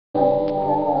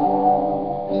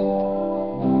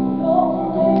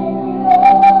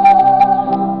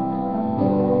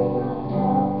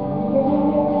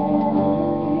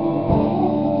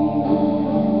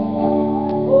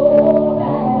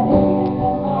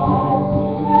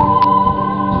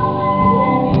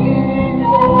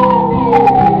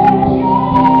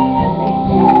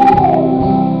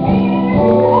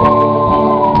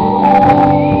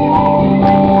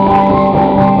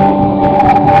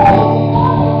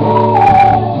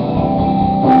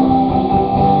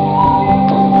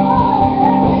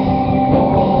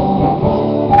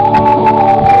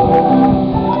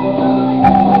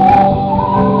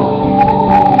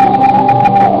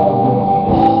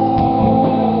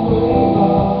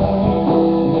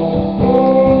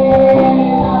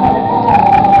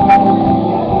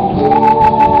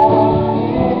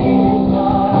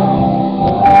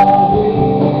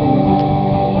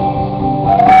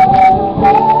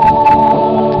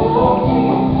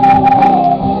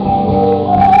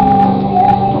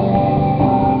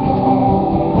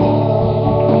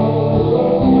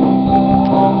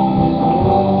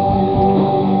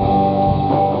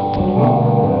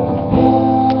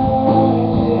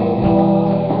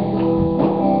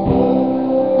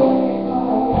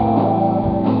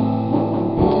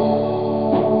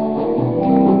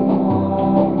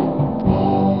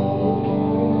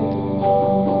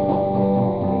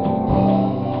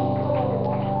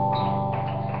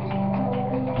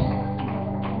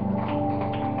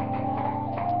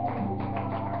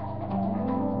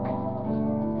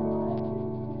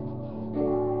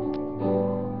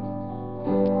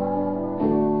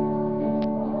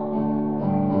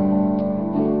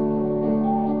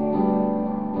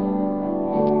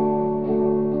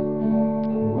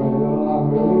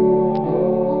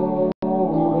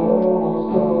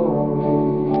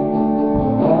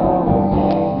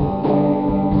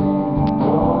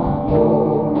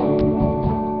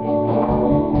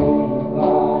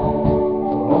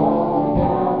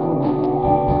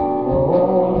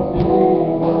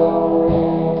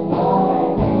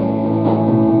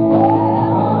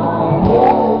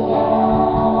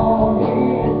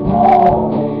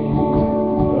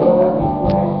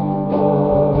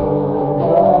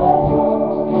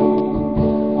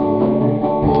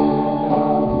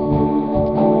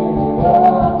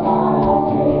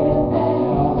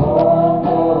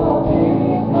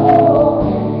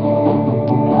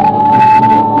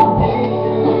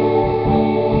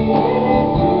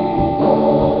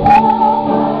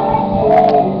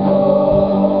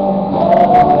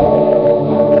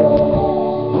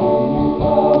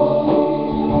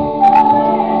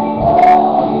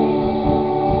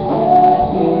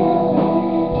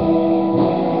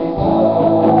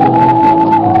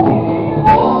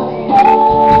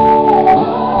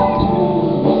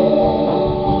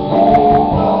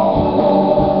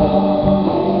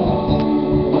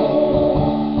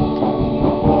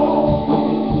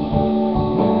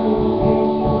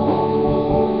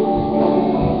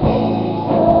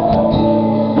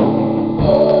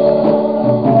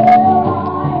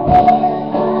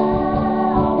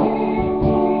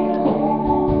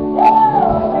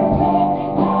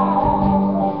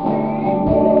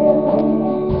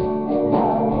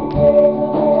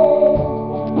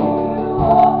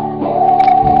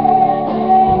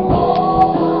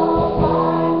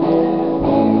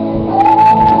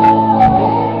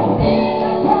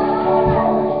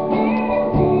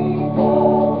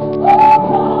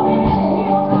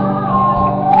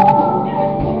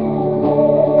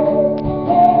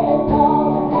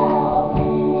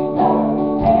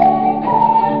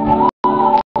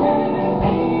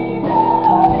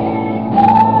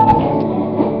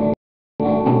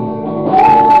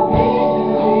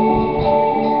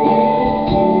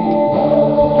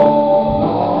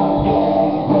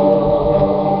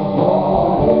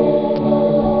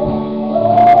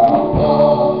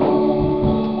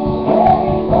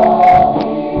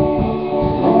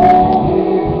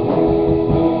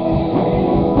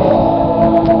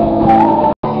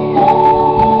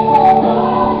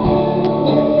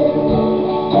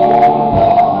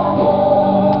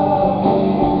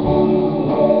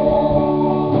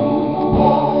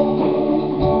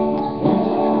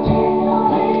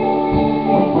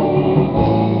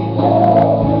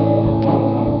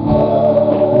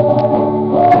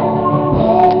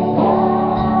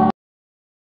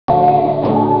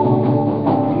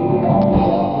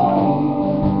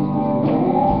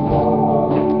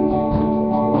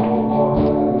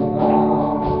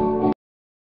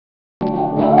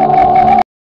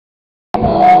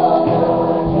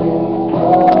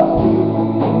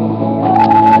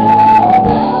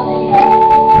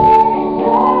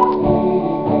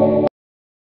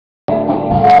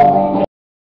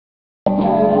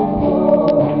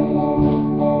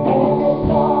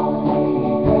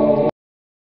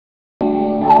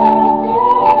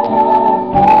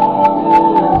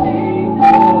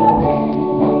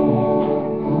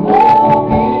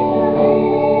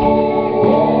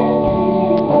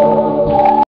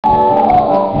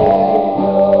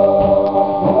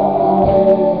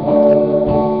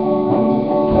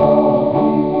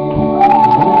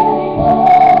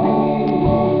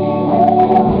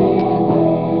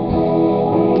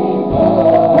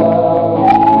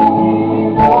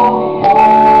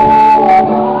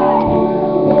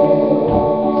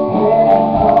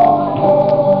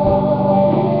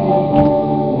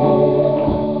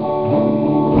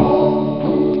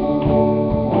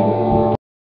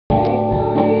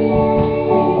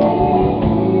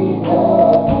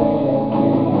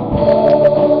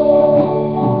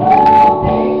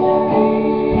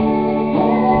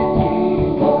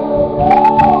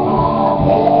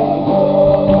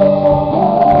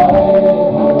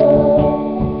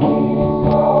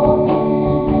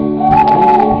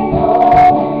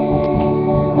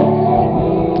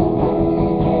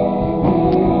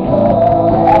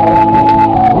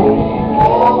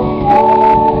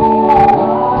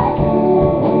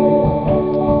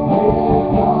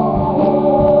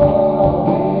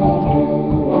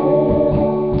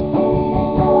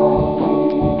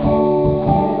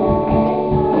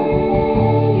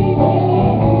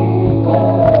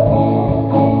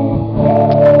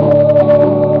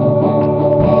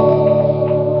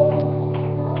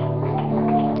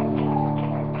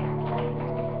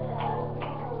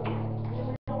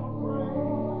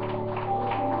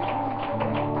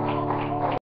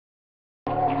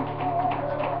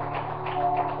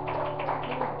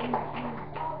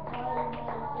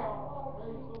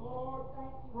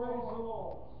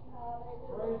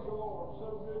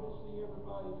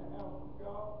somebody in the house of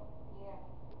God. Yeah.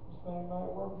 This thing might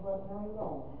work if I turn it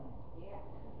on. Yeah.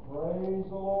 Praise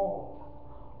the Lord.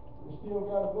 We still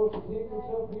got a book of tickets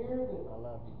up here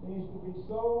that needs to be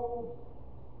sold.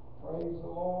 Praise the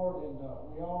Lord. And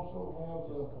we also have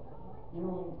the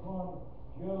Building Fund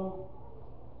jug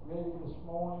ready this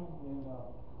morning. And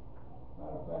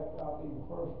matter of fact, I'll be the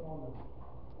first one to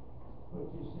put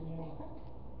this in.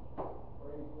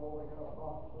 Praise the Lord. I got a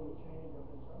box full of change up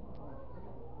in somewhere.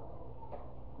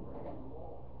 Praise the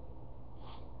Lord.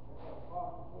 I got a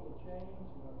box full of change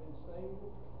and I've been saving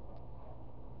it.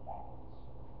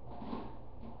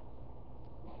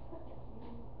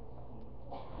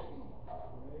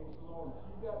 Praise the Lord. If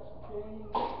you got some change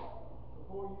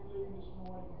before you leave this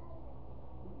morning,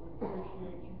 we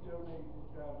appreciate you donating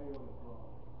to our building fund.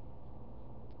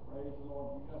 Praise the Lord.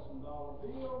 You got some dollar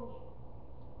bills,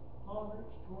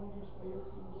 hundreds, 20s,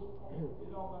 50s.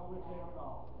 It don't matter which they are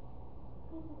not.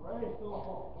 Praise the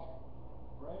Lord.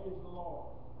 Praise the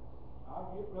Lord.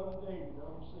 I'll get Brother David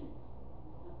on the seat.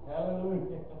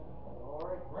 Hallelujah.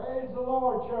 Glory. Praise the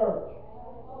Lord, church.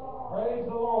 Praise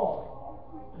the Lord.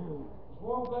 There's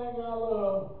one thing I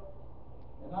love,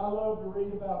 and I love to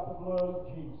read about the blood of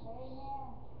Jesus.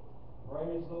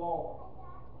 Praise the Lord.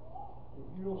 If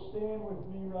you'll stand with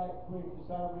me right quick as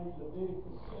I read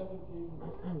Leviticus 17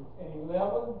 and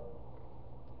 11.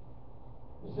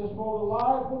 It says, for the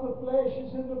life of the flesh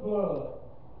is in the blood,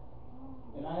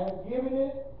 and I have given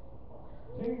it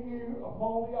to you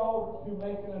upon the altar to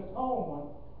make an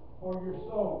atonement for your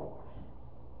soul.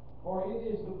 For it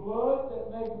is the blood that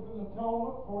maketh an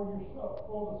atonement for your soul,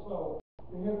 for the soul.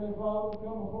 Dear Heavenly Father, we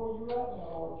come before you right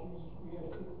now, Lord Jesus. We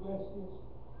ask you to bless this.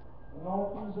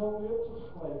 Anoint these old lips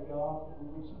of clay, God, that we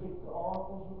would speak the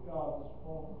oracles of God this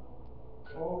morning.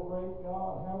 Oh, great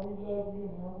God, how we love you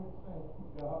and how we thank you,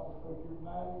 God, because you're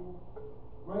mighty,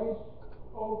 grace,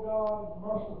 oh God, and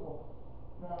merciful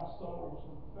to our souls.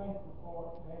 And thank you for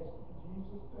it. And ask in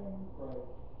Jesus' name we pray.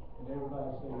 And everybody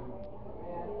say amen.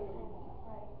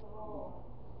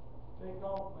 Take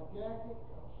off my jacket.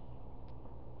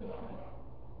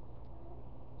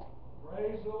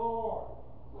 Praise the Lord.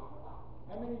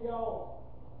 How many of y'all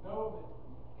know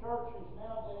that churches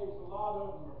nowadays, a lot of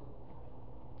them are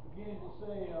beginning to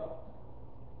say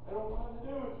they don't want nothing to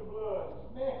do with the blood.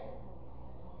 It's messy.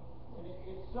 And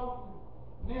it's something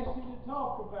messy to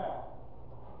talk about.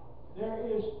 There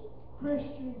is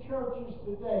Christian churches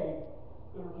today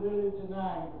that are literally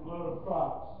denying the blood of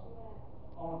Christ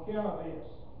on account of this.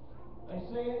 They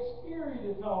say it's scary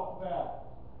to talk about it.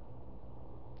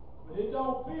 But it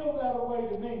don't feel that way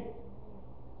to me.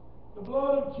 The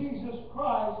blood of Jesus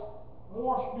Christ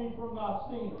washed me from my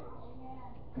sins.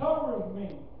 Covers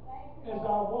me as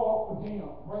I walk with Him.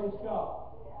 Praise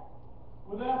God.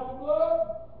 Without the blood,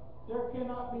 there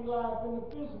cannot be life in the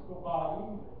physical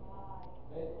body either.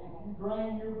 If you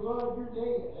drain your blood, you're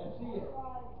dead. That's it.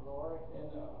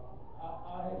 And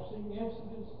I have seen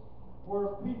incidents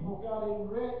where people got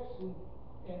in wrecks and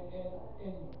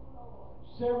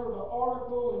severed an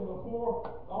article, and before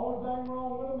the only thing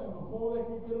wrong with them, and before they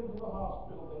could get them to the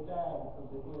hospital, they died because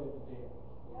they bled to death.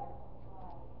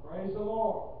 Praise the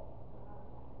Lord.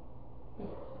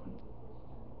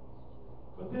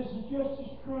 But this is just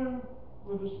as true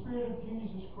with the Spirit of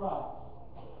Jesus Christ.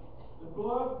 The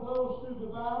blood flows through the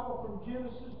Bible from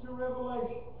Genesis to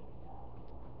Revelation.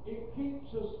 It keeps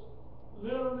us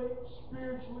literally,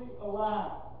 spiritually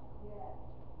alive.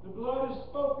 The blood is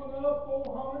spoken of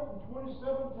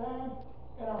 427 times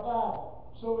in our Bible.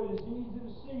 So it is easy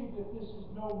to see that this is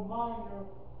no minor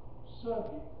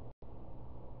subject.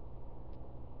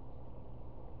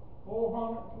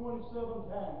 427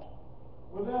 times.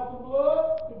 Without the blood,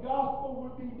 the gospel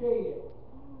would be dead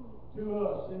to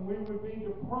us, and we would be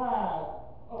deprived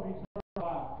of eternal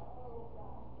life.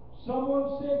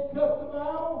 Someone said, cut the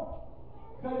Bible,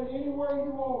 cut it anywhere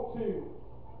you want to,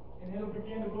 and it'll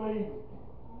begin to bleed.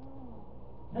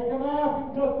 Take a knife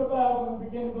and cut the Bible and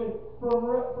begin to bleed. From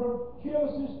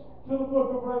Genesis to the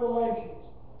book of Revelations,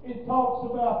 it talks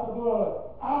about the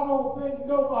blood. I don't think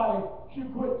nobody should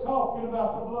quit talking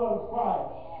about the blood of Christ.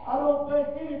 I don't think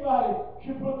anybody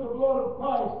should put the blood of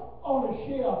Christ on a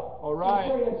shelf and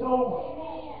say it's over.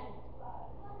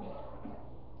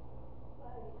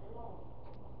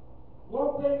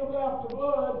 One thing about the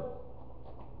blood,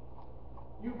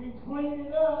 you can clean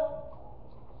it up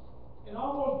and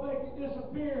almost make it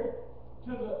disappear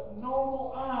to the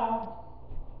normal eye.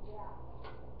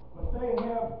 But they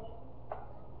have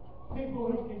people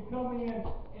who can come in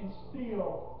and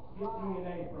still get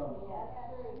DNA from it.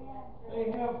 They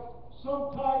have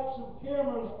some types of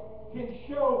cameras can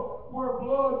show where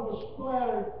blood was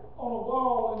splattered on a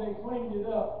wall and they cleaned it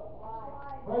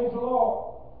up. Praise the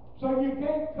Lord. So you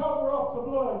can't cover up the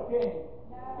blood, can you?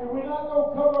 And we're not going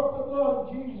to cover up the blood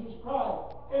of Jesus Christ.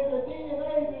 And the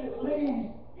DNA that it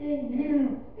leaves in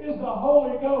you is the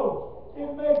Holy Ghost.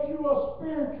 It makes you a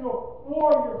spiritual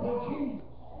warrior for Jesus.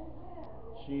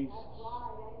 Jesus.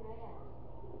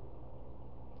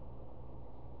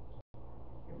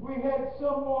 If we had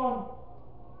someone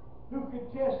who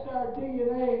could test our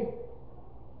DNA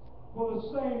for the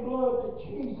same blood that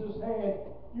Jesus had,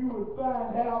 you would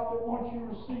find out that once you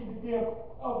receive the gift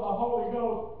of the Holy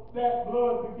Ghost, that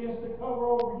blood begins to cover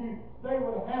over you. They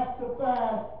would have to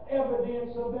find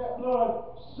evidence of that blood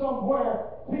somewhere.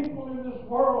 People in this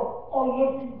world are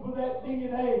looking for that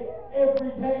DNA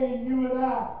every day in you and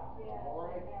I.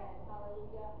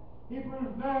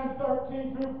 Hebrews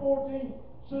 9:13 through 14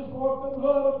 says, "For if the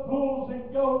blood of bulls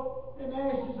and goats and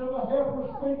ashes of a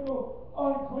heifer sprinkled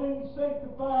unclean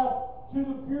sanctified to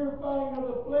the purifying of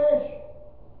the flesh,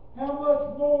 how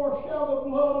much more shall the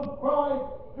blood of Christ,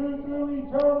 who through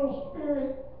eternal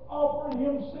Spirit offered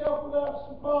himself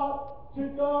without spot to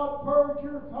God, purge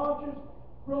your conscience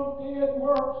from dead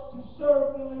works to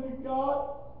serve the living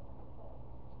God?"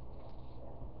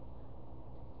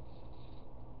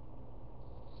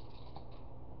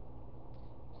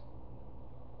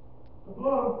 The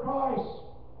blood of Christ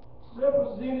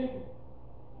represented,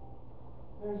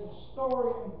 there's a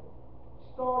story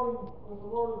starting with the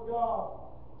Word of God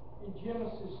in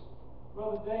Genesis,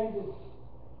 Brother David,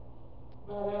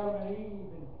 about Adam and Eve,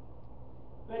 and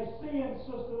they sinned,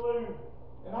 Sister Lou.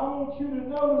 And I want you to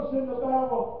notice in the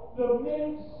Bible, the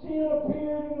minute sin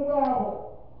appeared in the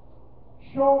Bible,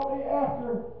 shortly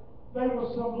after there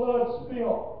was some blood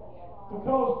spilled.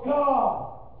 Because God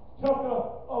took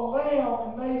a lamb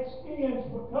and made skins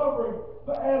for covering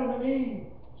for Adam and Eve.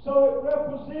 So it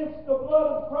represents the blood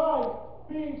of Christ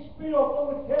being spilled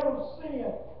on account of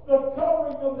sin. The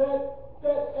covering of that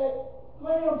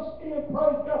lamb skin,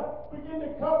 praise God, began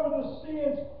to cover the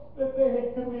sins that they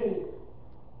had committed.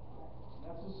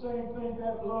 That's the same thing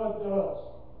that blood does.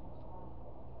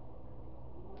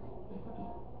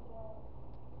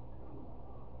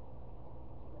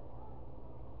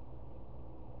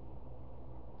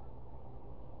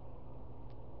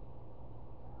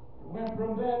 It went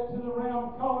from that to the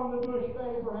ram calling the bush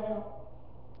of Abraham.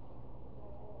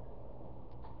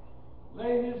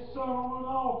 Laid his son on an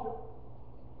altar,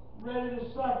 ready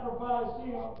to sacrifice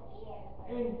him,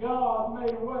 and God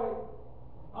made a way.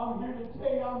 I'm here to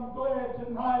tell you, I'm glad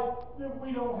tonight that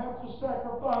we don't have to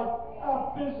sacrifice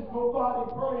our physical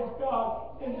body, praise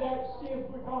God, in that sense,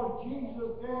 because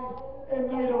Jesus came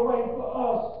and made a way for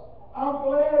us. I'm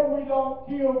glad we don't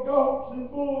kill goats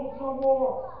and bulls no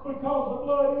more, because the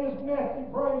blood is messy,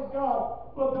 praise God.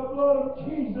 But the blood of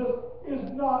Jesus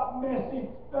is not messy.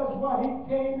 That's why he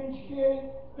came and shed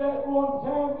it that one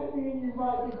time that me and you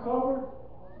might be covered.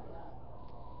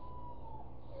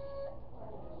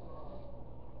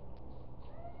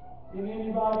 And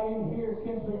anybody in here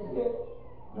can forget,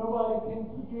 nobody can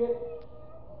forget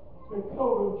the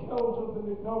coat of Joseph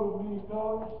and the coat of many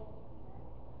colors.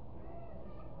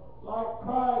 Like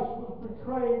Christ was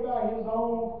betrayed by his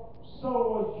own, so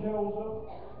was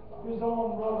Joseph. His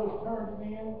own brothers turned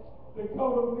him in. The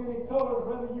coat of many colors,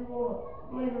 whether you want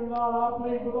to believe it or not, I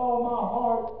believe with all my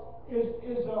heart,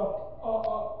 is a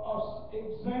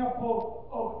example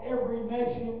of every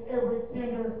nation, every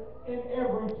kindred, and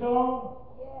every tongue.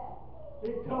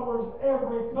 It covers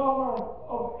every color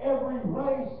of every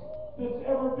race that's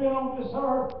ever been on this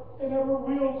earth and ever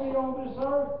will be on this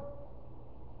earth.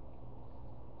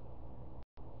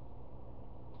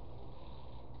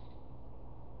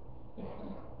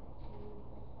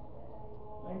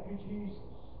 Thank you, Jesus.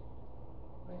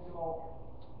 Thank you, Lord.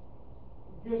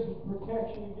 It gives us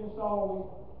protection against all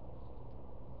evil.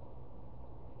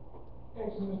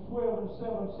 Exodus 12 and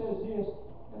 7 says this,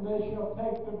 "And they shall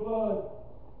take the blood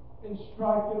and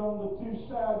strike it on the two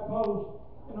side posts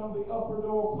and on the upper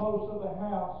door posts of the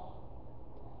house."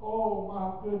 Oh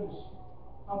my goodness.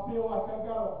 I feel like I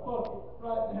got a bucket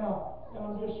right now and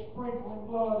I'm just sprinkling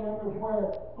blood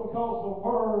everywhere, because the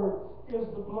Word is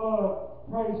the blood.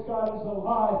 Praise God, is the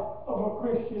life of a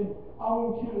Christian. I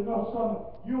want you to know something.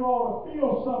 You ought to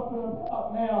feel something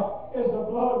about now as the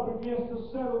blood begins to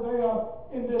settle down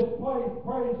in this place.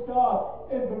 Praise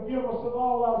God, and forgive us of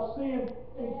all our sins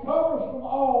and cover us from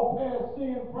all past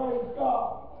sin. Praise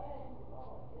God.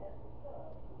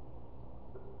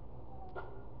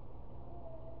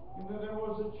 And then there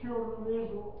was the children of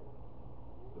Israel.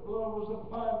 The blood was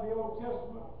applied in the Old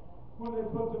Testament when they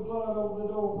put the blood over the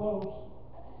doorpost.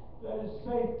 That is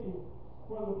safety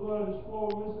where the blood is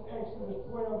flowing. This Exodus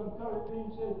 12 and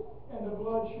 13 says, "And the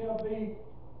blood shall be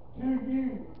to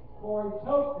you for a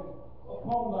token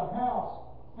upon the houses.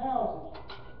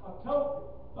 A token.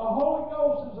 The Holy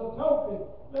Ghost is a token.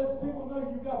 Let people know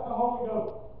you got the Holy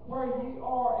Ghost where ye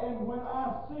are. And when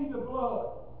I see the blood,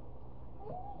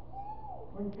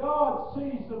 when God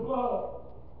sees the blood,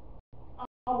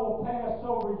 I will pass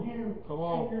over you,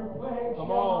 and your plague shall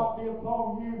not be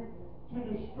upon you to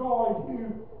destroy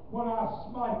you when I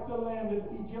smite the land of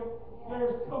Egypt.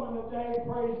 There's coming a day,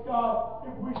 praise God,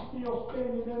 if we're still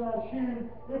standing in our shoes,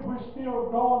 if we're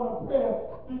still drawing a breath,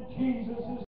 that Jesus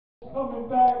is coming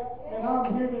back. And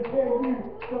I'm here to tell you,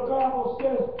 the Bible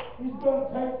says He's going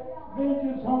to take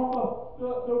vengeance on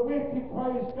the wicked,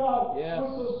 praise God,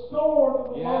 with the sword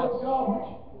of the Word of God, which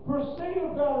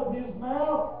proceedeth out of His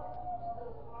mouth.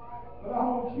 But I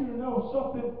want you to know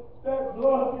something. That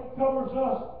blood that covers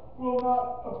us will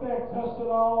not affect us at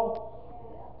all.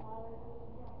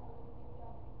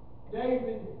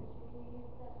 David,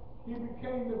 he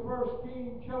became the first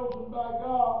king chosen by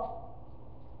God.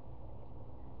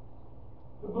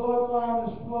 The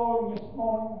bloodline is flowing this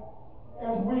morning.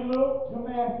 As we look to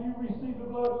Matthew, we see the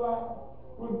bloodline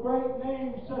with great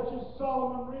names such as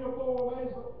Solomon, Rehoboam,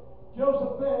 Asa,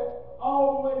 Joseph,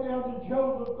 all the way down to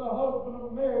Joseph, the husband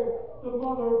of Mary, the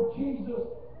mother of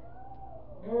Jesus.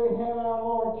 Mary had our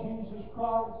Lord Jesus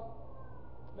Christ.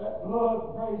 That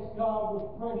blood, praise God, was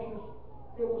precious.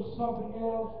 It was something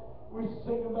else. We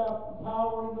sing about the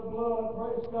power in the blood,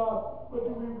 praise God. But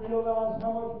do we realize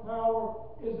how much power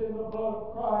is in the blood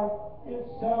of Christ? It's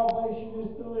salvation,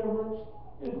 it's deliverance,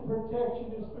 it's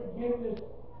protection, it's forgiveness.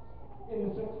 It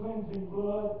is a cleansing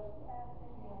blood.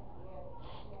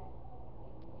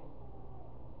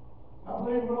 I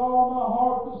believe with all my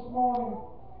heart this morning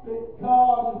that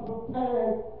God is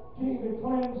prepared to either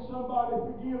cleanse somebody,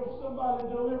 forgive somebody,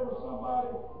 deliver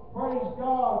somebody, praise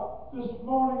God, this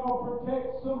morning, or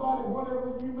protect somebody,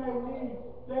 whatever you may need.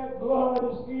 That blood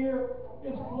is here.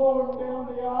 It's flowing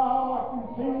down the aisle. I can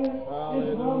feel it.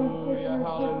 It's running thicker and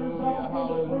thicker as I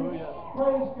begin to preach.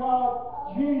 Praise God.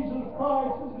 Jesus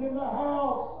Christ is in the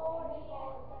house.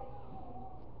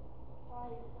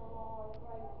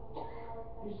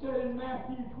 He said in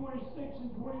Matthew 26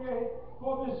 and 28,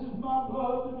 for this is my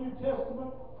blood, the New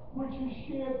Testament, which is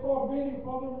shed for many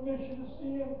for the remission of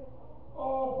sin.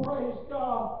 Oh, praise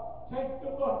God. Take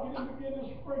the bucket and begin to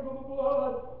sprinkle the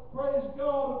blood. Praise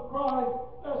God of Christ.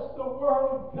 That's the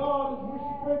Word of God as we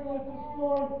sprinkle it this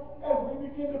morning, as we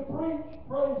begin to preach.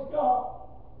 Praise God.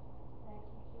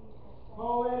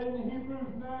 Paul added in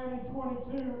Hebrews 9 and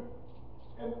 22,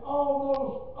 and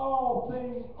almost all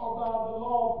things are by the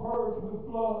law purged with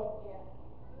blood.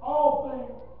 All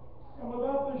things. And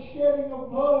without the shedding of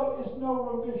blood is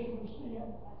no remission of sin.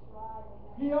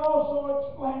 He also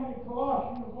explained in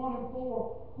Colossians 1 and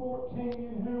 14,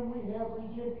 in whom we have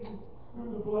redemption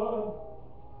through the blood,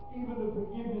 even the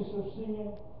forgiveness of sin.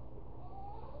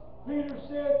 Peter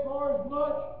said, for as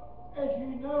much as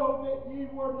ye know that ye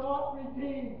were not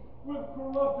redeemed with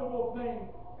corruptible things,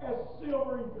 as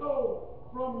silver and gold,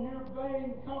 from your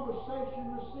vain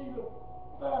conversation received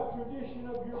by tradition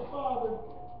of your fathers,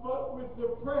 but with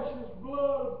the precious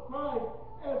blood of Christ,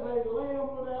 as a lamb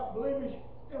without blemish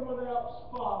and without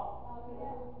spot.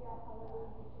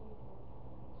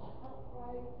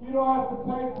 You don't have to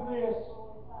pay for this.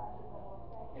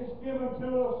 It's given to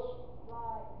us.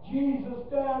 Jesus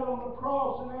died on the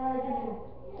cross in agony,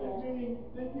 meaning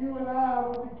that you and I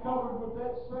would be covered with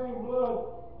that same blood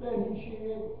that He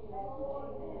shed.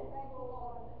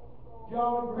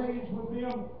 John agrees with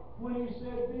them when he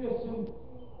said this in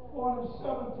 1 and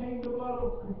 17, the blood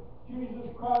of Jesus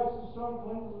Christ, the Son,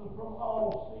 cleanses us from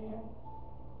all sin.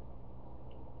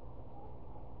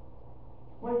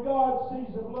 When God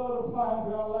sees the blood applied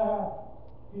to our life,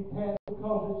 He passes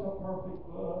because it's a perfect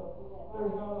blood.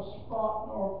 There's not a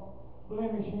spot nor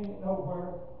blemish in it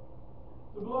nowhere.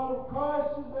 The blood of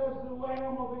Christ is as the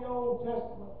Lamb of the Old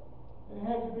Testament, and it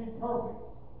had to be perfect.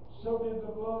 So did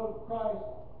the blood of Christ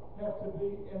have to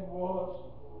be and was.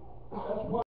 That's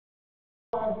why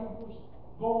He was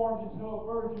born into a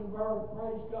virgin birth.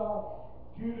 Praise God.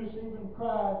 Judas even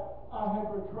cried, I have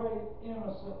betrayed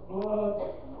innocent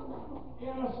blood.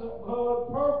 Innocent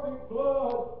blood, perfect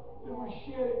blood that was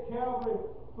shed at Calvary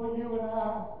for you and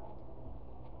I.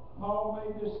 Paul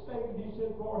made this statement. He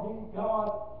said, for He,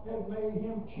 God, had made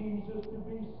Him, Jesus, to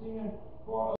be sin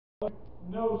for us,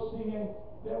 no sin,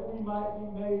 that we might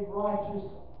be made righteous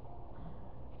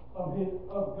of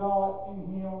God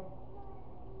in Him.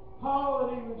 Paul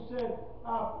had even said, I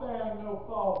found no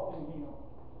fault in Him.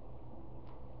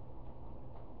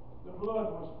 The blood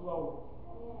was flowing.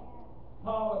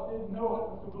 Paul didn't know it,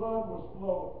 but the blood was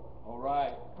flowing. All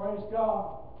right. Praise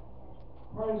God.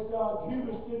 Praise God.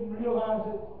 Judas didn't realize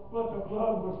it, but the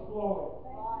blood was flowing.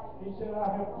 He said,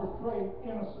 I have portrayed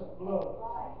innocent blood.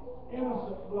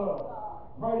 Innocent blood.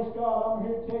 Praise God. I'm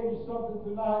here to tell you something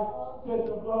tonight, that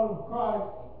the blood of Christ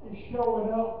is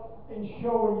showing up and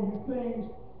showing you things,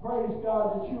 praise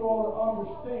God, that you ought to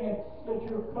understand that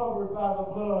you're covered by the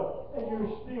blood, and you're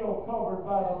still covered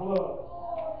by the blood.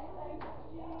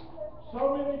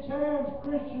 So many times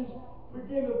Christians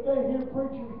begin to think, hear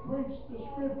preachers preach the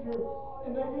scripture,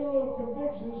 and they get a little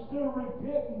conviction. Instead of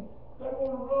repenting, they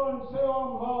want to run and say, oh,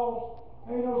 I'm lost.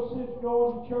 Ain't no sense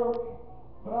going to church.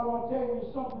 But I'm going to tell you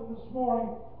something this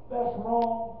morning. That's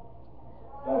wrong.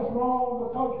 That's wrong,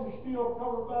 because you're still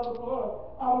covered by the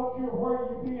blood. I don't care where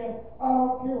you've been. I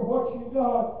don't care what you've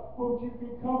done. But you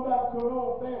can come back to an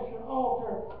old-fashioned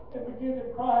altar and begin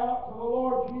to cry out to the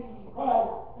Lord Jesus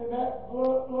Christ, and that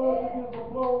blood begins to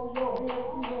flow over your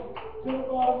head to the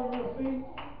bottom of your feet.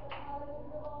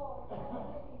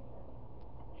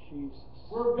 Jesus.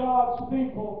 We're God's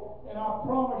people, and I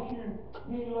promise you,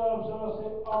 He loves us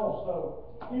also.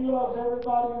 He loves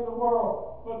everybody in the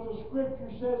world, but the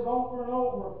Scripture says over and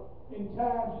over, in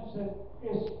times it says,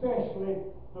 especially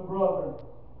the brother.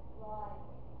 Right.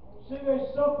 See, there's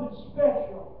something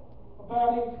special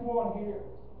about each one here.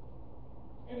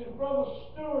 And as Brother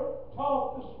Stewart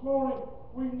taught this morning,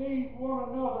 we need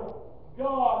one another.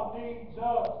 God needs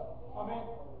us. I mean,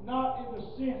 not in the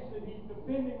sense that He's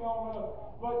depending on us,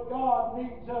 but God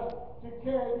needs us to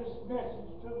carry this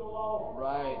message to the lost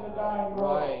and the dying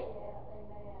world. Right.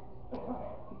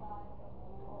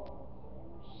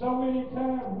 So many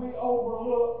times we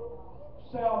overlook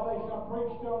salvation. I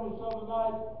preached on this other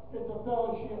night at the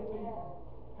fellowship.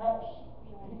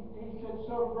 He said,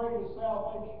 so great is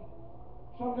salvation.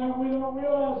 Sometimes we don't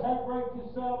realize how great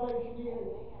this salvation is.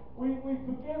 We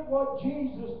forget what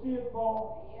Jesus did for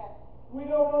us. We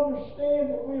don't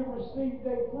understand that we have received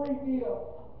a free gift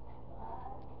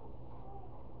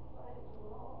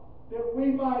that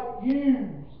we might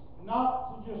use,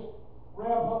 not to just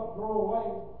wrap up and throw away.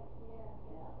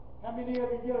 How many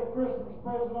of you get a Christmas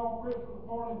present on Christmas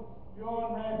morning, you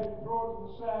unwrap it and throw it to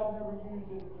the side and never use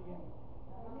it again?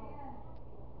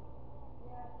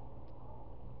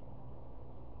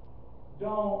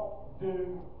 Don't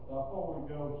do the Holy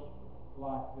Ghost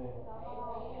like that.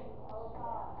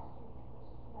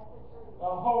 The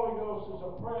Holy Ghost is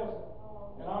a present.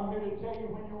 And I'm here to tell you,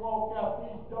 when you walk out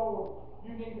these doors,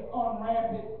 you need to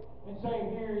unwrap it and say,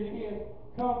 here it is.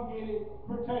 Come get it.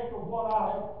 Partake of what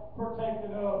I have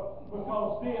partaken of.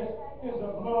 Because this is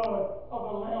the blood of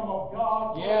the Lamb of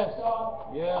God. Yes.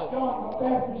 God. Yes. John the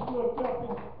Baptist looked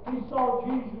up and he saw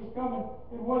Jesus coming.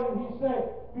 And what did he say?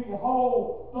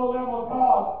 Behold, the Lamb of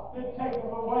God that taketh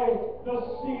away the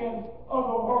sins of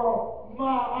the world.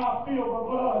 I feel the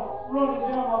blood running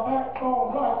down my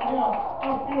backbone right now.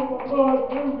 I feel the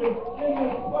blood moving in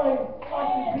this place. I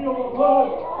can feel the blood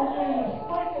beginning to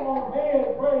sprinkle on heads,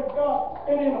 praise God,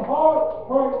 and in hearts,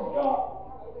 praise God.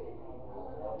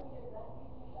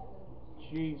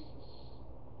 Jesus.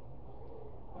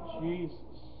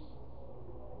 Jesus.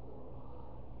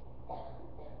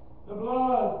 The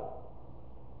blood.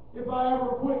 If I ever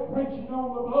quit preaching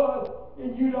on the blood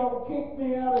and you don't kick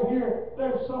me out of here,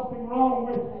 there's something wrong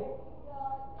with you.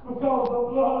 Because the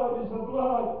blood is the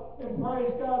blood. And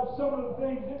praise God, some of the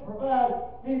things it provides.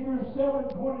 Hebrews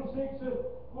 7:26 says,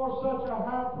 for such a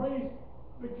high priest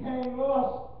became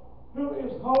us, who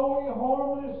is holy,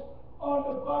 harmless,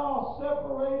 undefiled,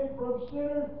 separated from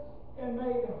sinners, and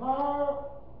made higher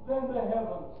than the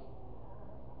heavens.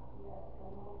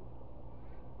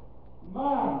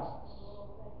 My,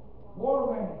 what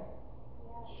a man.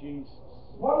 Jesus.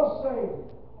 What a Savior.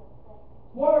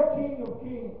 What a King of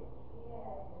Kings.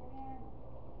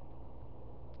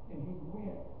 And He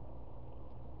went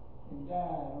and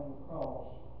died on the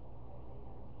cross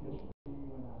just for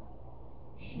you and I.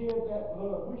 Shed that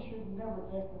blood. We should never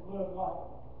take the blood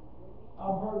lightly.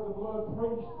 I've heard the blood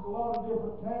preached a lot of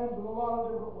different times in a lot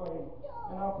of different ways.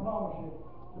 And I promise you,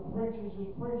 the preachers has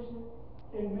preached it,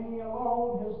 and me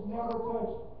alone has never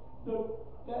touched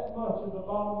that much of the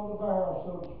bottom of the barrel,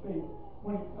 so to speak,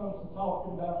 when it comes to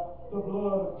talking about the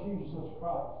blood of Jesus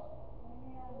Christ.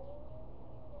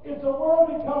 It's a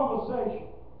worthy conversation.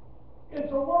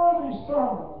 It's a worthy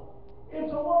sermon.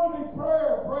 It's a worthy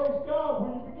prayer. Praise God.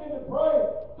 When you begin to pray,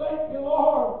 thank you,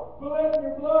 Lord, for letting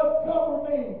your blood cover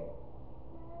me.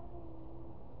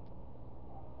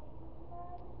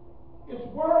 It's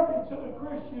worthy to the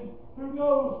Christian who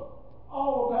knows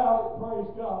all about it.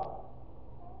 Praise God.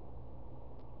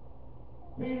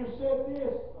 Peter said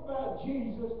this about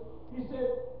Jesus. He said,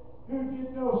 who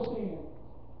did no sin.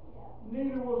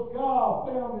 Neither was God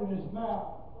found in his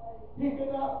mouth. He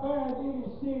could not find any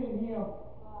sin in him.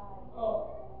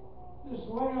 this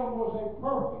lamb was a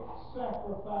perfect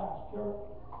sacrifice, church.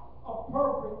 A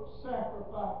perfect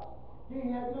sacrifice. He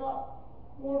had not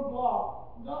one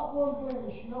blot, not one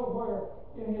blemish nowhere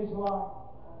in his life.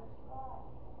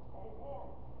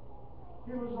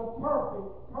 He was a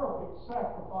perfect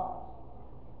sacrifice.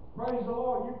 Praise the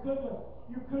Lord.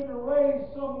 You couldn't have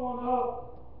raised someone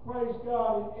up, praise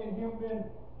God, in him being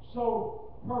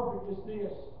so perfect as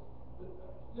this.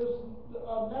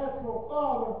 A natural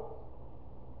father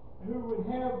who would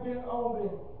have been on the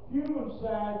human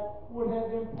side would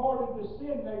have imparted the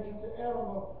sin nature to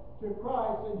Adam, to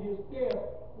Christ, and his death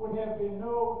would have been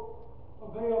no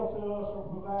avail to us or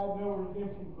provide no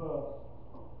redemption for us.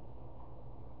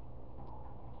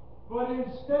 But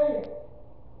instead,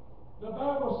 the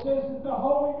Bible says that the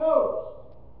Holy Ghost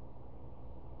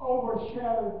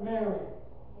overshadowed Mary,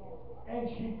 and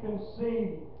she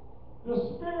conceived. The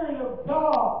Spirit of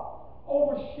God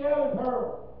overshadowed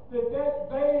her, that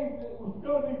babe that was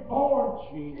going to be born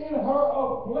in her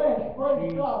of flesh,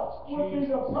 praise God, would be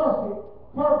the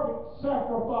perfect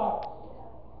sacrifice.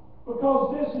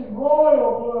 Because this is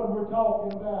royal blood we're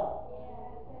talking about.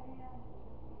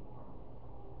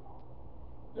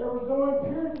 There was no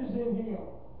impurities in him.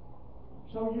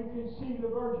 So you can see the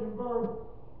virgin birth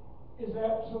is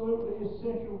absolutely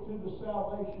essential to the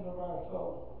salvation of our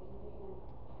soul.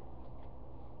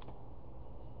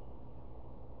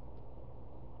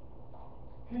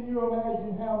 Can you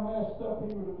imagine how messed up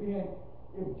he would have been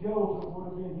if Joseph would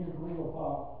have been his real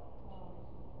father?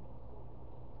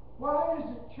 Why is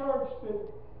it, church, that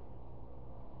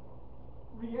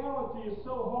reality is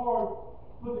so hard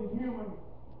for the human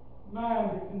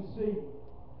mind to conceive?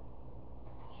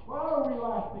 Why are we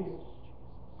like this?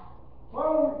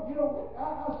 Why are we,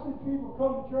 I see people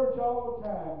come to church all the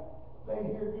time. They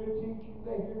hear good teaching,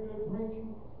 they hear good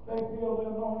preaching, they feel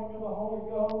the anointing of the Holy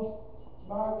Ghost.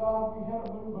 My God, we had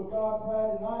a move of God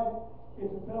Friday night.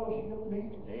 It's a fellowship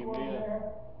meeting. You weren't there.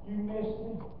 You missed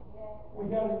it. We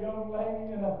had a young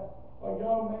lady and a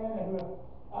young man who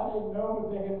I didn't know,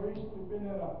 but they had recently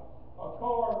been in a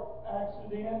car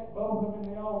accident. Both of them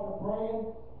in the altar praying.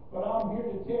 But I'm here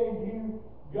to tell you,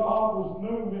 God was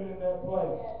moving in that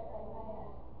place.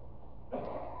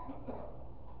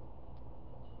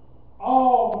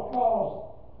 All because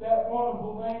that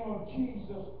wonderful name of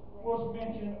Jesus was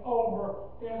mentioned over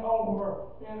and over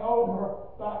and over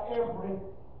by every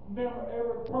member,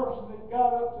 every person that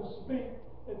got up to speak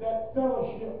at that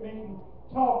fellowship meeting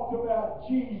talked about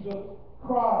Jesus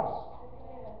Christ.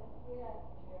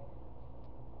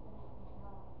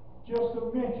 Just a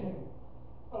mention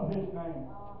of his name.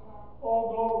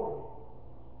 Oh, glory.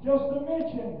 Just a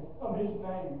mention of his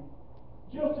name.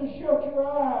 Just to shut your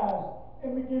eyes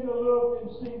and begin to look and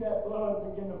see that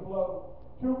blood begin to flow.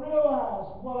 To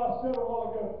realize what I said a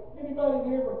while ago.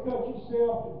 Anybody ever cut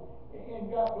yourself and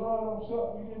got blood on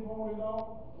something you didn't want it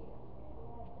on?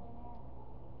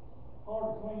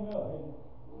 Hard to clean up, isn't it?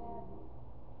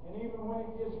 And even when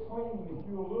it gets clean, if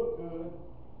you'll look good,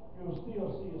 you'll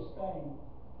still see a stain.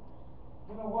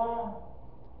 You know why?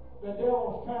 The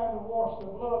devil's trying to wash the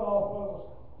blood off of us.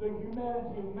 The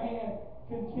humanity of man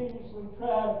continuously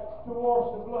tries to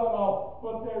wash the blood off,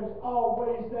 but there's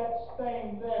always that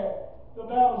stain there. The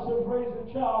Bible says, raise a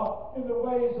child in the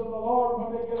ways of the Lord.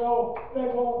 When they get old, they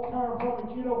won't turn from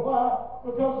it. You know why?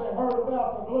 Because they heard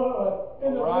about the blood.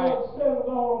 And the blood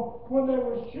settled on them when they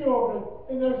were children.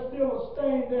 And there's still a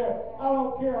stain there. I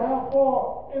don't care how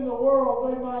far in the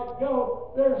world they might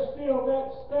go, there's still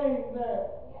that stain there.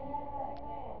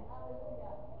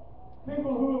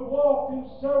 People who have walked in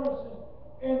services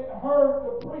and heard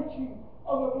the preaching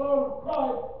of the blood of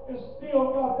Christ has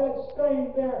still got that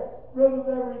stain there, whether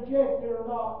they reject it or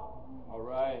not. All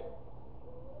right.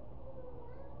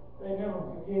 They never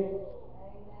forget it.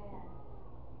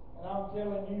 And I'm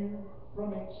telling you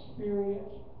from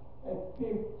experience, at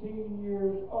 15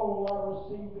 years old, I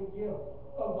received the gift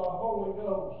of the Holy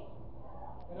Ghost.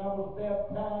 And I was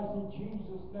baptized in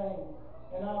Jesus' name.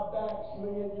 And I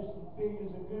backslid just as big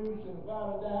as a goose. And if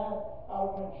I'd have died, I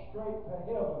went straight to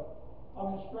heaven. I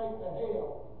went straight to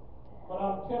hell. But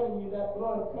I'm telling you, that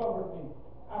blood covered me.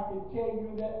 I can tell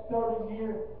you that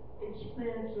 30-year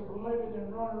experience of living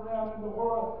and running around in the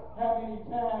world, how many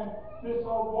times this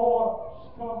old boy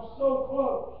comes so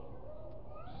close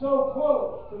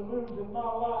to losing my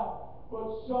life.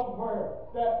 But somewhere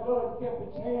that blood kept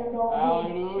its hand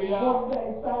on me. One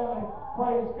day finally,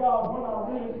 praise God, when I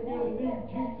really began to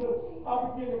need Jesus, I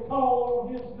began to call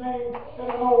on his name at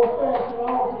an old-fashioned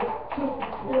altar. Sister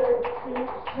Terry,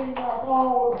 seemed like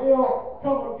all of hell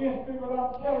come against me, but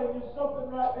I'm telling you something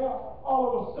right now.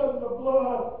 All of a sudden, the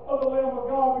blood of the Lamb of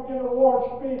God began to wash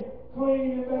me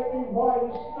clean and make me white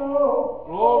as snow.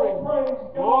 Glory. Oh, praise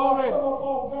Glory. God. Come up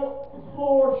off that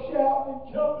floor shouting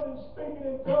and jumping and speaking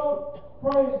in tongues.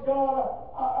 Praise God.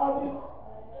 I did.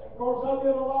 Of course, I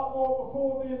did a lot more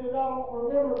before then that I don't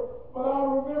remember. But I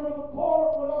remember the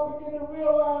part when I began to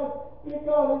realize that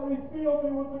God had refilled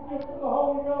me with the gift of the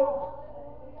Holy Ghost.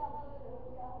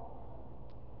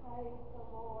 Praise the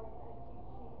Lord. Thank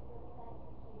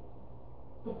you, Jesus.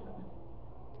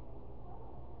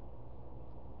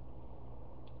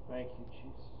 Thank you, Jesus. Thank you,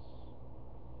 Jesus.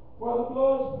 Where the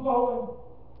blood's flowing,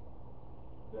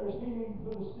 there's healing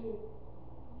for the sick.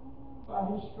 By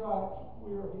His stripes,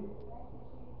 we are healed.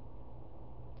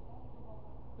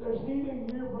 There's healing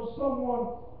here for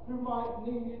someone who might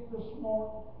need it this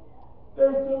morning.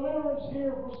 There's deliverance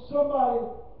here for somebody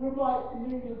who might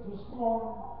need it this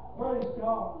morning. Praise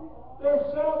God.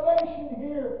 There's salvation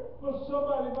here for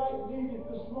somebody who might need it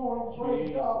this morning.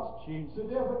 Praise God. Jesus. The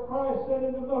death of Christ set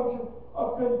into motion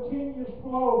a continuous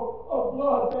flow of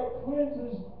blood that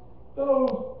cleanses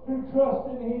those who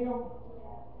trust in Him.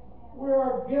 We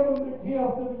are given the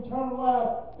gift of eternal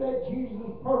life that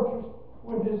Jesus purchased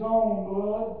with His own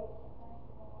blood.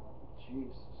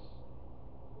 Jesus.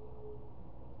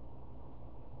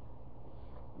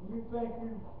 You think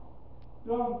you've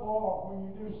done for when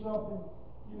you do something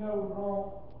you know is wrong.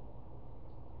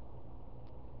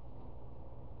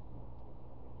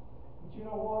 But you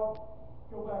know what?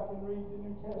 Go back and read the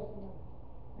New Testament,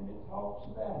 and it talks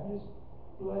about His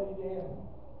bloody death.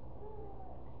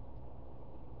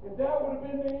 If that would have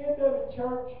been the end of it,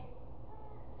 church,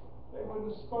 they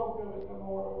wouldn't have spoke of it no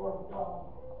more, the Word of God.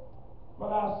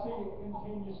 But I see it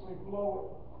continuously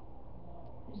flowing.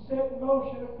 He set in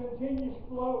motion a continuous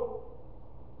flow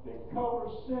that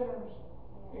covers sinners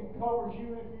and covers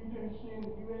you if you do sin,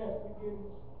 if you ask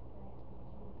forgiveness.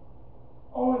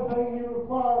 Only thing He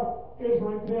requires is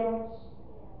repentance.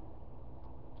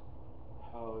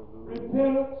 Hallelujah.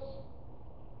 Repentance.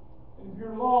 And if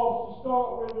you're lost, to start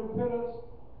with repentance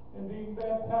and being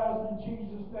baptized in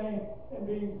Jesus' name and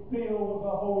being filled with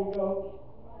the Holy Ghost.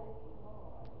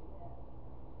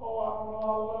 Oh, I don't know,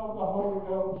 I love the Holy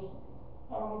Ghost.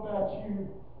 I don't know about you,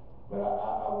 but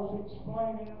I was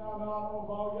explaining, and I don't know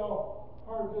if all y'all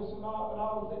heard this or not,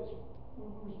 but we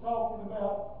was talking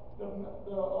about the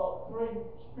three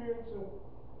spirits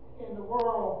in the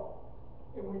world,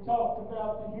 and we talked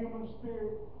about the human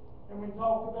spirit, and we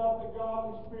talked about the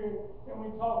godly spirit, and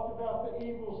we talked about the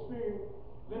evil spirit.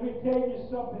 Let me tell you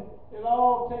something. It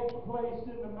all takes place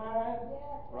in the mind.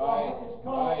 Right. It's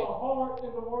called the heart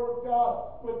in the Word of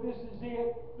God, but this is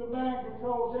it. The mind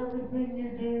controls everything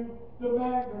you do. The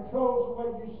mind controls the way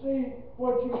you see,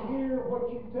 what you hear, what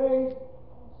you taste,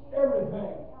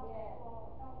 everything.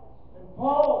 And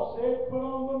Paul said, put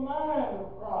on the mind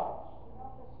of Christ.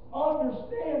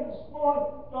 Understand this morning,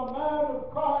 the mind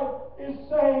of Christ is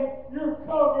saying you're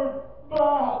covered by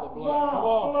my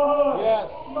blood.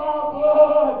 Yes. My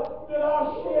blood that I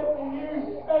shed for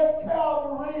you at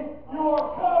Calvary. You are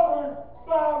covered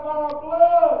by my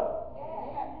blood.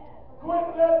 Quit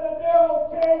letting the devil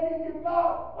tell you you're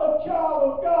not a child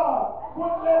of God.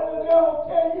 Quit letting the devil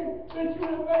tell you that you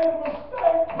have made a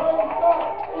mistake, praise God,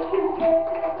 and you can't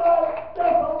get right.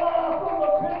 That's a lie from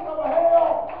the pit of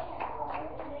hell.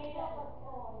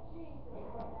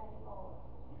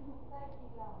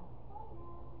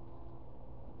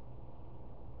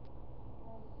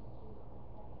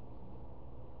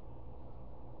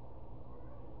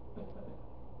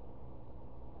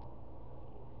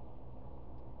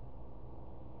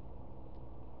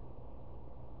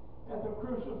 At the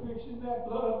crucifixion, that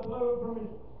blood flowed from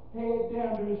His head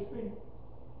down to His feet.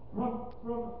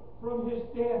 From His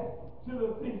death to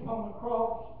the thief on the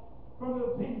cross. From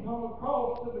the thief on the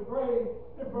cross to the grave.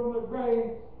 And from the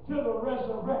grave to the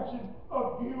resurrection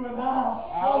of you and I.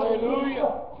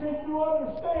 Hallelujah. Can you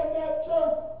understand that,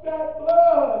 church? That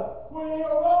blood, when He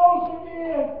arose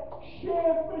again,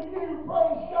 shed for you,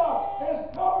 praise God, has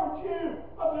covered you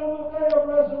until the day of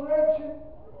resurrection.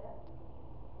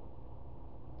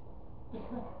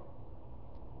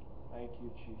 Thank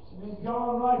you, Jesus. And then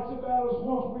John writes about us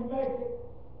once we make it,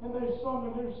 and they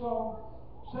sung a new song,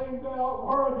 saying, Thou art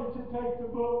worthy to take the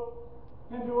book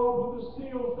and to open the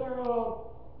seals thereof,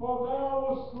 for Thou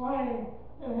wast slain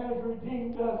and hast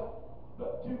redeemed us,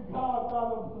 but to God by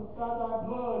Thy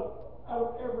blood, out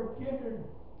of every kindred,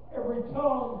 every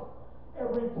tongue,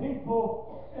 every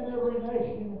people, and every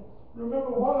nation.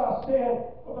 Remember what I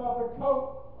said about the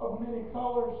coat of many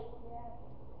colors?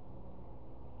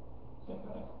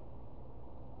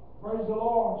 Praise the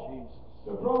Lord. Jesus.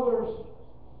 The brothers,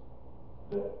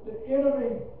 the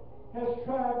enemy has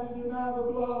tried to deny the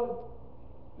blood.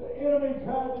 The enemy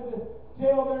tried to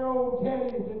tell their old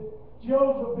daddy that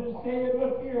Joseph is dead.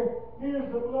 Look here,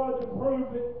 here's the blood to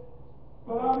prove it.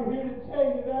 But I'm here to tell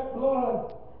you that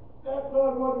blood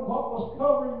wasn't what was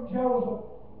covering Joseph,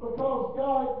 because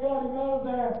God got him out of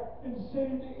there and sent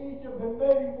him to Egypt and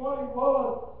made him what he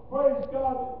was. Praise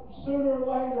God, that sooner or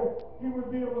later he would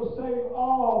be able to save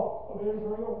all of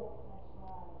Israel.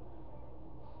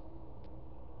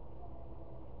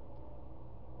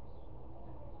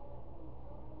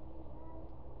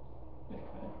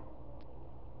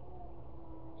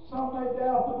 Some may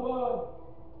doubt the blood,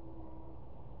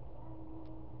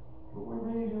 but we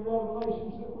read in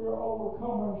Revelations that we are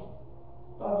overcomers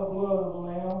by the blood of the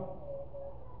Lamb.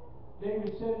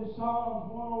 David said in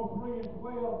Psalms 103 and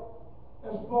 12,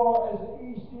 as far as the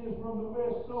east is from the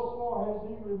west, so far has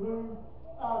he removed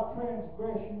our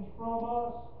transgressions from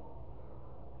us.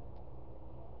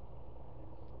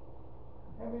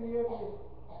 How many of you,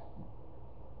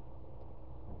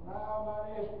 now I'm not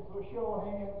asking for a show of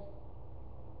hands,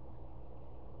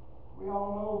 we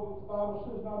all know that the Bible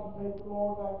says not to take the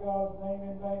Lord thy God's name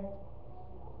in vain.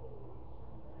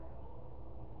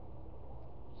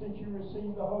 Since you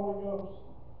received the Holy Ghost,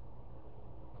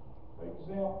 for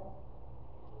example,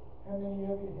 how many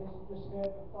of you has just had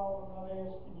the thought, I'm not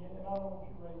asking you, and I don't want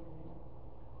you to raise your hand.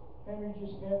 How many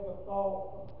just had the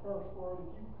thought of a curse word?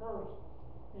 If you curse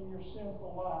in your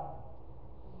sinful life,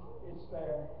 it's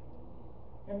there.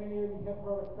 How many of you have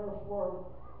heard a curse word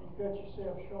and cut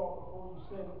yourself short before you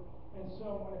said it, and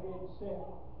some went ahead and said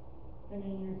it? And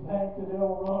then you think the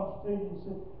devil runs to you and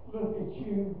says, look at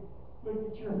you,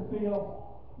 look at your filth,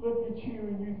 look at you,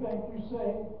 and you think you're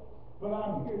saved. But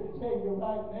I'm here to tell you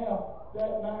right now,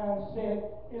 that mindset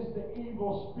is the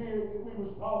evil spirit that we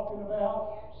was talking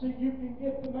about. See, you can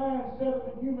get the mindset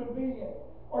of a human being,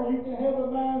 or you can have the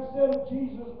mindset of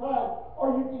Jesus Christ,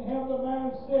 or you can have the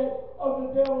mindset of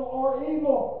the devil or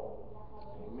evil.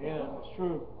 Amen. That's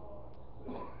true.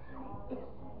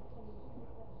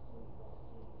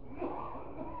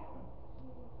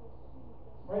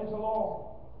 Praise the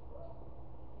Lord.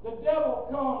 The devil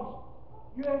comes.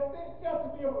 You have got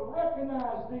to be able to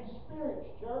recognize these spirits,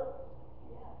 church.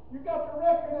 You've got to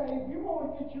recognize, if you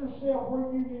want to get yourself where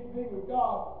you need to be with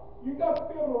God, you've got to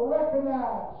be able to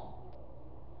recognize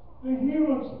the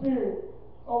human spirit.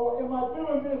 Oh, am I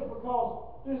doing this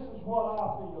because this is what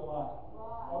I feel like?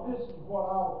 Or this is the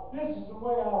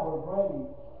way I was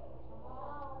raised.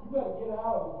 You better get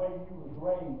out of the way you was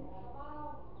raised.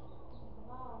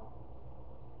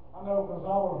 I know, because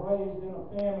I was raised in a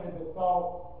family that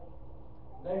thought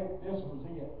this was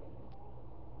it.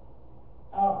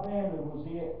 Our family was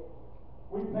it.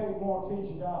 We paid more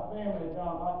attention to our family,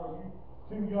 John Michael. You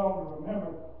too young to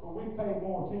remember, but we paid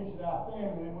more attention to our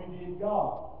family than we did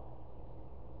God.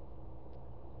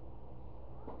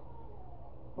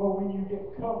 But when you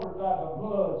get covered by the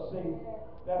blood, see,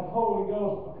 that Holy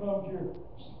Ghost becomes your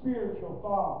spiritual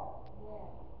father.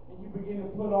 And you begin to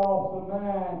put off the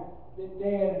mind that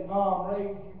dad and mom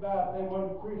raised you by if they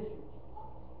weren't Christians.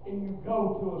 And you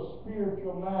go to a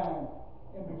spiritual mind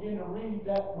and begin to read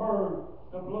that word,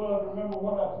 the blood. Remember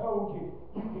what I told you,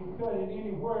 you can cut it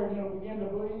anywhere and it'll begin to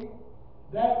bleed.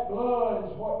 That blood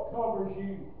is what covers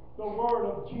you, the word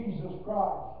of Jesus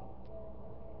Christ.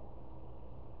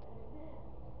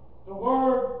 The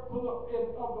word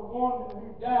of the one who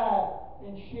died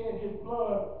and shed his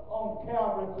blood on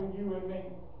Calvary for you and me.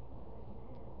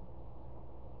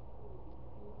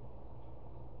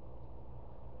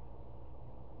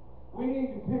 We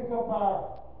need to pick up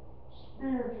our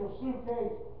spiritual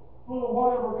suitcase full of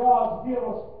whatever God's given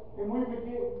us, and we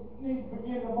need to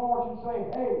begin to march and say,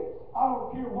 hey, I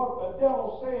don't care what the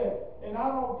devil said, and I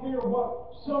don't care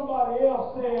what somebody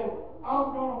else said,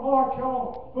 I'm going to march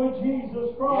on for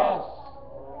Jesus Christ.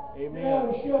 Yes. Amen. You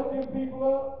know, to shut them people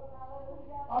up.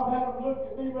 I've had them look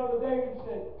at me, Brother David, and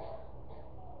said,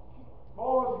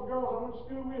 boys and girls I went to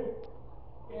school with,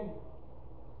 and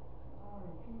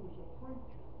he was a preacher.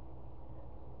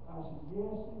 I said,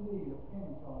 yes, indeed, a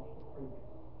Pentecostal preacher.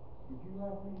 Would you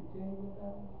like me to tell you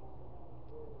about him?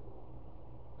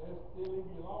 They'll leave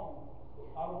you alone.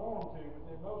 I don't want them to, but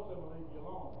then most of them will leave you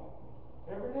alone.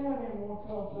 Every now and then one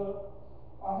comes up.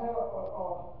 I had a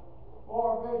boy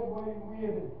I graduated with,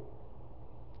 and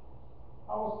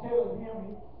I was telling him,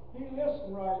 he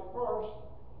listened right at first,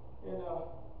 and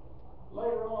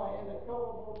later on, and a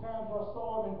couple more times I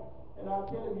saw him, and I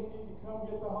tell him he needed to come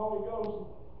get the Holy Ghost.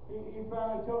 He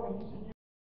finally told me, he said,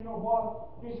 you know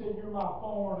what? He said, you're my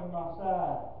thorn in my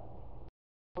side.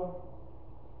 I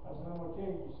said, I'm going to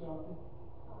tell you something.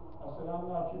 I said, I'm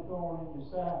not about your thorn in your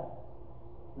side,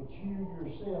 but you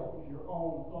yourself is your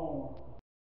own thorn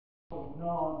of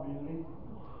non-belief.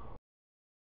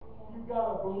 You've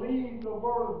got to believe the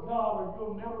Word of God or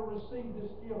you'll never receive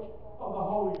this gift of the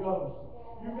Holy Ghost.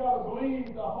 You've got to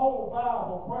believe the whole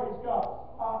Bible. Praise God.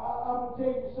 I'm going to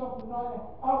tell you something tonight.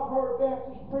 I've heard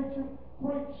Baptist preachers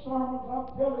preach sermons. I'm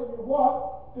telling you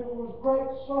what, there was great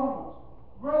sermons.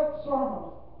 Great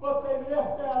sermons. But they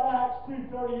left out Acts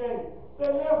 2:38.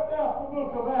 They left out the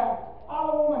book of Acts. I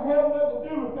don't want to have nothing to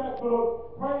do with that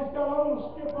book. Praise God. I want to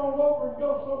skip on over and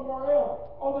go somewhere else.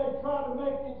 Or they try to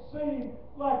make it seem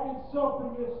like it's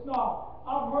something it's not.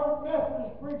 I've heard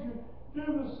Methodist preachers do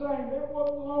the same. It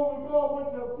wasn't long ago I went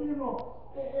to a funeral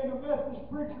and a Methodist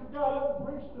preacher got up and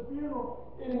preached the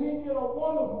funeral and he did a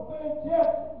wonderful,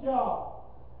 fantastic job.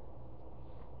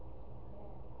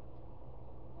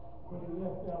 But he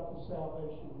left out the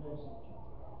salvation message.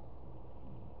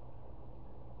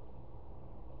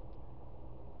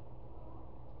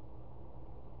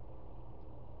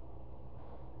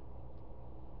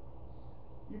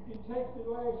 You can take the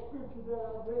last scripture that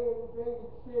I read, and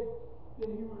David said that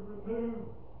he would remove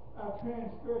our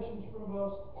transgressions from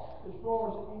us as far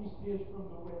as the east is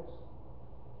from the west.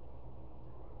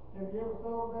 Have you ever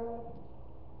thought about it?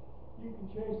 You can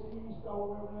chase the east all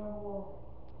the way around the world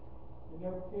and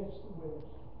never catch the west.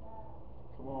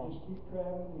 Come on. Just keep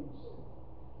traveling east.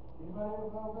 Anybody ever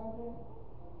thought about that?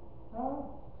 Huh?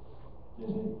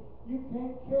 You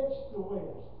can't catch the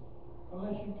west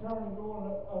unless you turn and go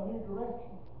in a new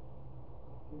direction.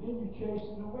 And then you're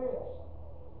chasing the west.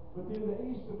 But then the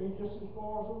east will be just as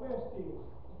far as the west is.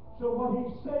 So what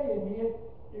he's saying is,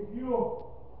 if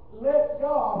you'll let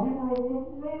God, he will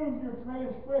remove your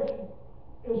transgression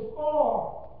as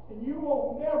far, and you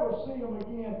won't never see them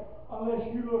again unless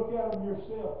you look at them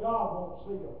yourself. God won't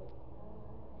see them.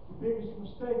 The biggest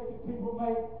mistake that people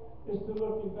make is to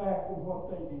looking back at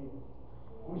what they did.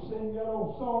 We sing that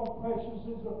old song, "Precious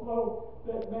is the flow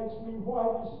that makes me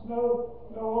white as snow.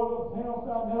 No other else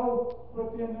I know."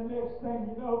 But then the next thing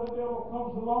you know, the devil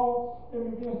comes along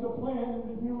and begins to plant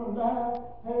into you and I,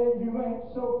 "Hey, you ain't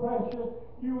so precious.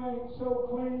 You ain't so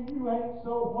clean. You ain't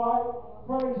so white."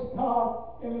 Praise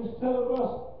God. And instead of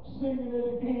us singing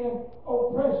it again, "Oh,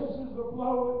 precious is the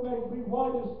flow that makes me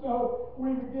white as snow,"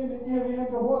 we begin to give in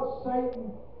to what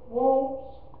Satan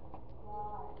wants.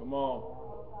 Come on.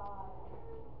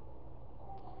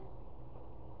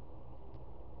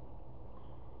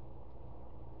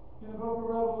 In the book of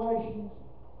Revelations,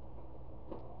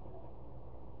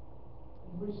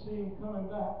 we see him coming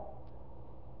back.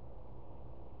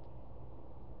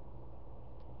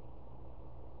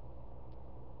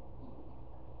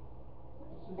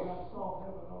 It says, "I saw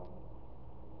heaven open,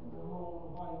 and behold, a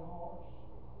white horse,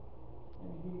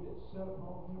 and he that sat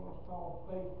upon him was called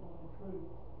Faithful and True,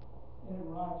 and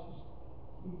righteous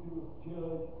he doeth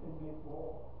judge and make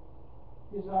war.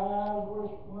 His eyes were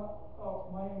as a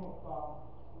flame of fire,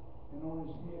 and on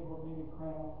his head were many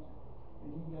crowns,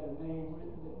 and he had a name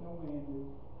written that no man knew,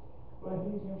 but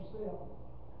he himself.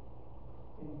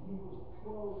 And he was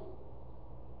clothed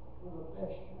with a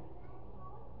vesture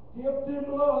dipped in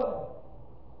blood,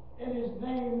 and his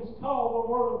name is called the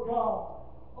Word of God."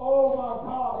 Oh my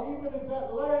God, even at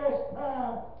that last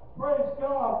time, praise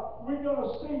God, we're going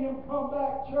to see him come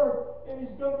back, church, and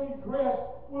he's going to be dressed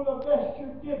with a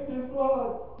vesture dipped in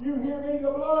blood. You hear me?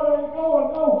 The blood ain't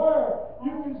going nowhere.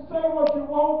 You can say what you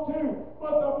want to,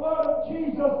 but the blood of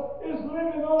Jesus is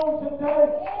living on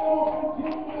today and will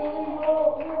continue to live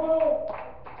on.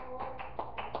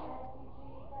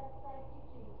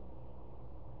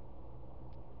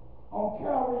 On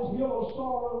Calvary's hill of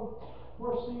sorrow,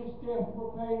 where sin's death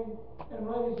were paid, and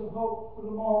rays of hope for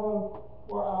the morrow,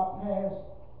 where our paths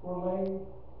were laid.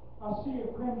 I see a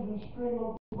crimson stream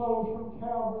of flows from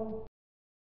Calvary.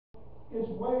 Its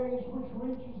waves which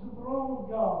reaches the throne of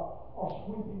God are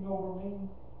sweeping over me.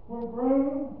 When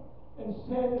gloom and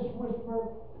sadness whisper,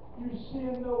 "You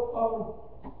sin no other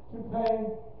to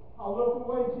pay," I look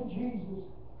away to Jesus,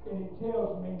 and he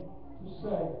tells me to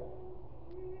say,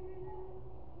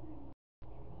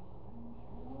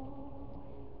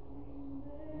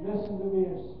 listen to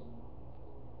this.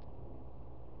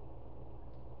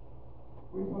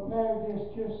 We prepared this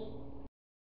just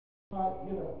might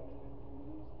get a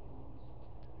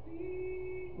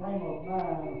frame of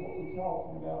mind of what we're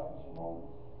talking about this morning.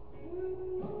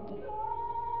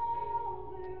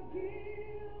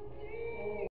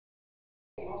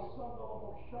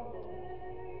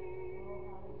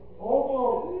 Oh,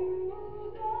 glory.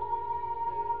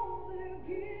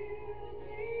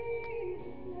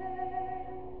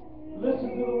 Listen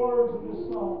to the words of this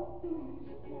song.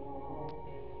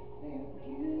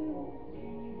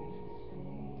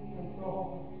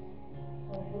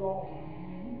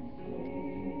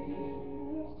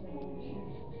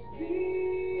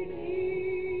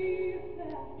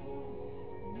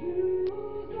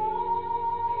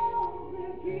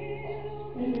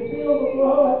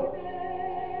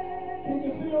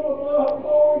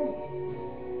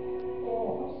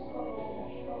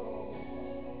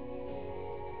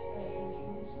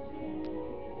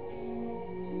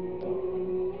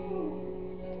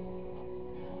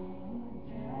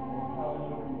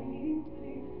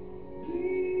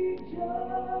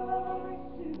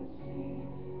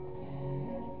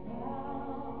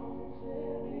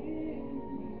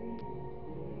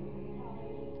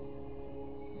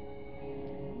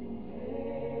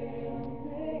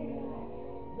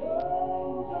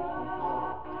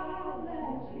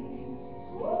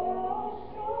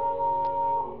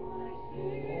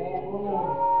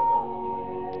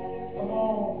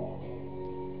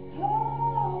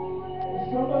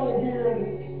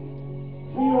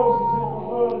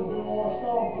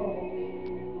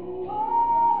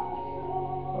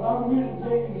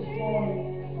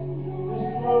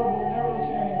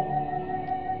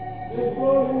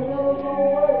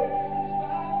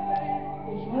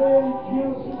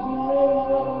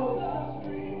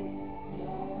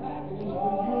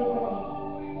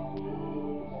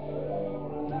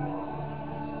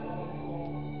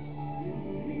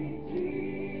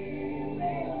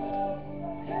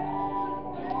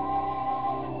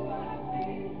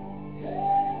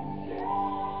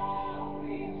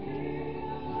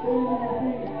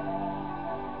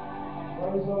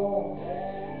 Praise the Lord.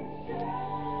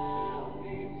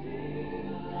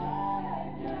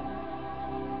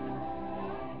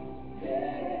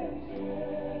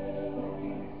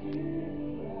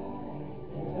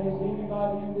 If there's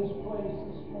anybody in this place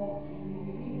this morning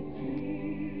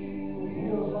who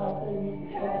feels like they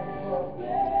need to come to God,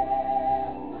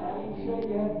 I didn't say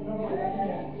you had to come to the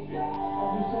end.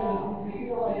 I just said if you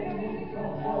feel like you need to come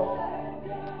to God,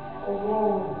 oh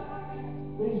Lord,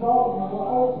 these altars are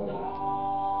open.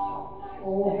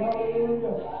 Oh,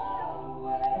 hallelujah.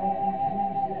 Thank you,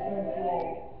 Jesus. Thank you,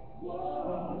 Lord.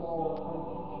 Thank you, Lord. Thank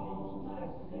you, Jesus.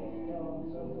 Thank you, Lord. God, we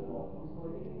love you, Lord. We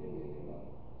praise you.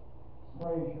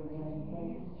 Praise your name.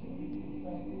 Thank you, Jesus.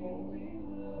 Thank you, Lord.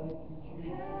 Thank you,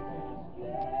 Jesus. Thank you,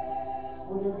 Jesus.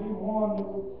 Would there be one that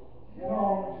would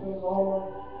come and say, Lord,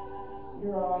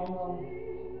 here I am.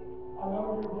 I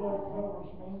know your blood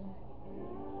covers me.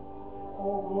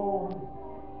 Oh, glory.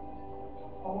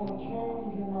 I want to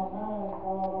change in my mind,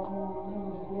 God. I want to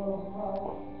remember the blood of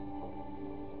Christ.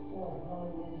 Oh,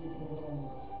 hallelujah to the Lamb.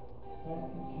 Thank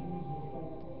you, Jesus.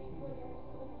 Thank you, Jesus.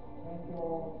 Thank you,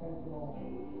 Lord. Thank you, Lord.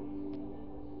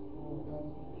 Oh,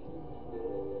 thank you, Jesus.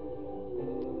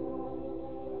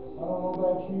 I don't know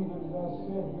about you, but as I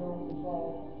sit here on this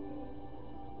altar,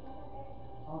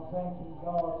 I'm thanking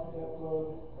God for that blood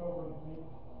that covers me.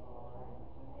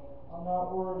 I'm not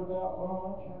worried about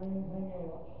lunch or anything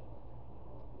else.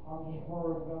 I'm just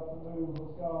worried about the move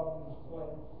of God in this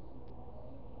place.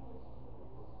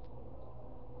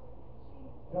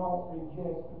 Don't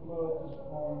reject the blood this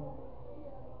morning,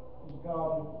 as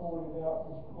God has poured it out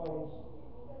in this place,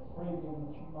 freely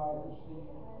that you might receive.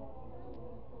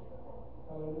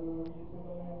 Hallelujah to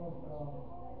the Lamb of God.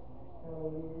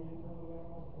 Hallelujah to the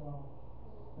Lamb of God.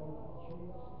 Thank you,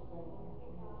 Jesus. Thank you,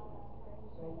 Jesus.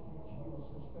 Thank you,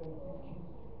 Jesus. Thank you,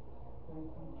 Jesus.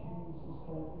 Thank you, Jesus.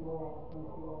 Thank you, Lord.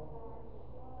 Thank you, Lord.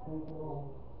 Thank you, Lord.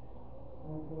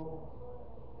 Thank you, Lord.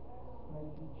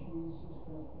 Thank you, Jesus.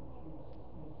 Thank you, Jesus.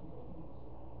 Thank you, Jesus.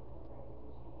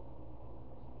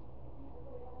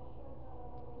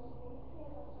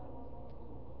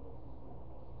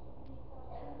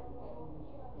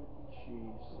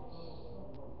 Jesus.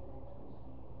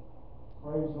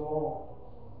 Praise the Lord.